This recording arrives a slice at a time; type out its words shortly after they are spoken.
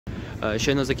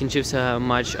Щойно закінчився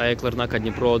матч ЛАРНАКА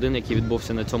Дніпро-1, який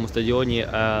відбувся на цьому стадіоні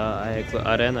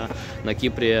Арена на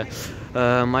Кіпрі.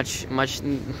 Матч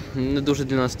не дуже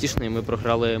для нас тішний,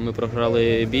 ми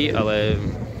програли бій, але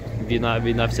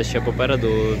війна все ще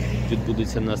попереду,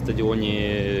 відбудеться на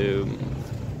стадіоні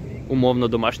умовно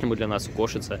домашньому для нас у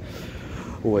Кошице.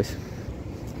 Ось.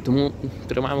 Тому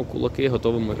тримаємо кулаки,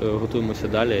 готуємося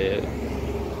далі.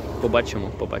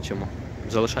 Побачимо.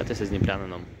 Залишайтеся з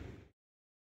Дніпрянином.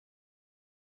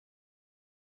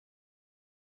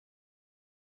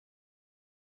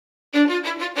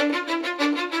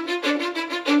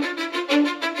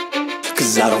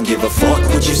 Cause I don't give a fuck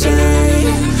what you say.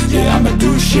 Yeah, I'ma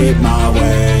do shit my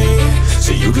way.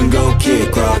 So you can go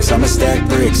kick rocks, I'ma stack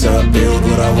bricks up, build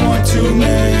what I want to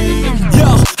make. Yo,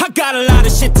 I got a lot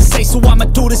of shit to say, so I'ma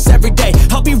do this every day.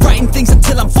 I'll be writing things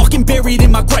until I'm fucking buried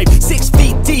in my grave. 6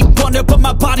 feet deep under, but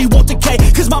my body won't decay.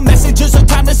 Cause my messages are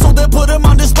timeless, so they'll put them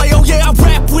on display. Oh yeah, I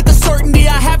rap with a certainty,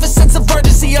 I have a sense of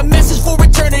urgency. A message for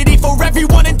eternity, for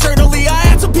everyone internally. I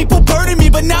had some people burning me,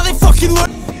 but now they fucking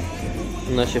learn.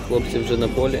 Наші хлопці вже на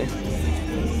полі.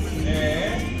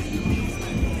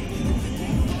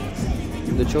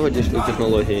 До чого дійшли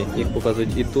технології? Їх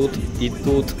показують і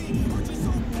тут,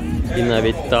 і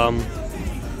навіть там,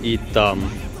 і там.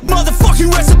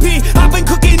 Motherfucking recipe, I've been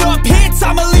cooking up hits,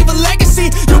 I'ma leave a legacy.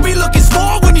 You'll be looking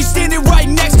small when you're standing right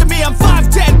next to me. I'm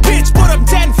 5'10", bitch, but I'm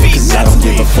 10 feet next to me. 'Cause I don't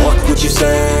give a fuck what you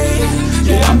say.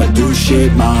 Yeah, I'ma do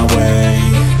shit my way.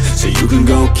 So you can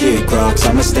go kick rocks,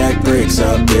 I'ma stack bricks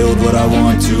up, build what I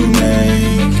want to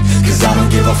make. 'Cause I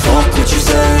don't give a fuck what you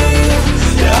say.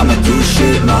 Yeah, I'ma do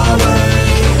shit my way.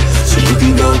 So you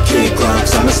can go kick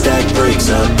rocks, I'ma stack bricks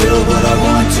up, build what I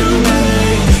want to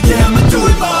make. Yeah, I'ma do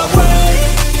it my way.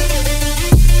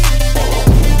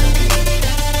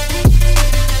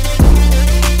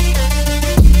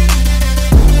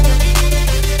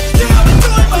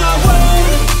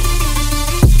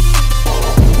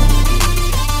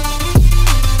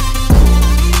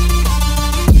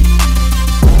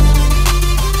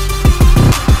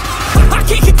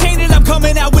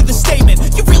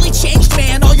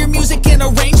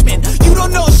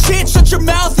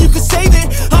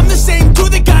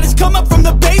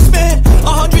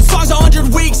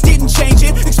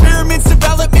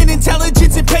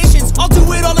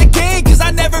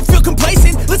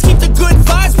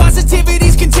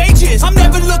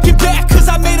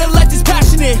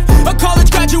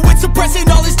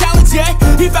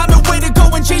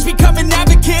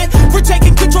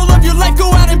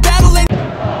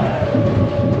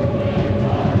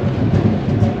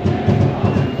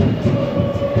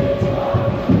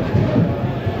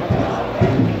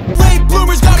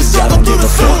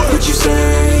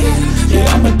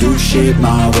 Shit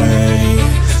my way.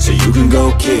 So you can go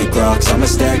kick rocks, I'ma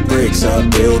stack bricks up,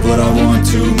 build what I want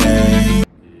to make.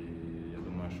 І я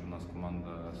думаю, що в нас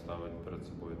команда ставить перед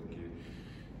собою такі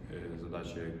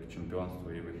задачі, як чемпіонство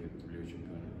і вихід в Лігу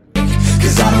Чемпіонів.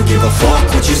 'Cause I don't give a fuck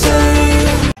what you say.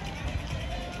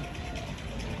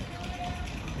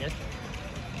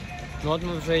 Ну от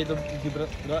ми вже і до Дніпра.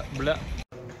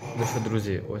 Ну що,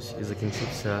 друзі, ось і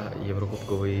закінчився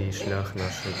єврокубковий шлях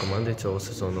нашої команди цього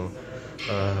сезону.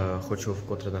 Хочу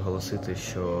вкотре наголосити,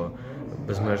 що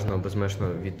безмежно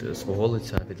від свого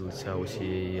лиця, від лиця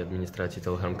усієї адміністрації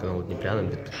телеграм-каналу Дніпрянин,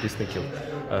 від підписників,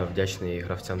 вдячний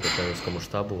гравцям та тренерському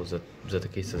штабу за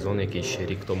такий сезон, який ще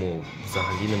рік тому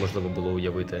взагалі неможливо було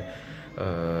уявити.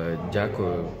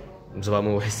 Дякую. З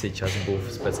вами увесь цей час був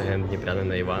спецагент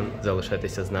Дніпрянина Іван.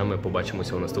 Залишайтеся з нами,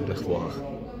 побачимося у наступних влогах.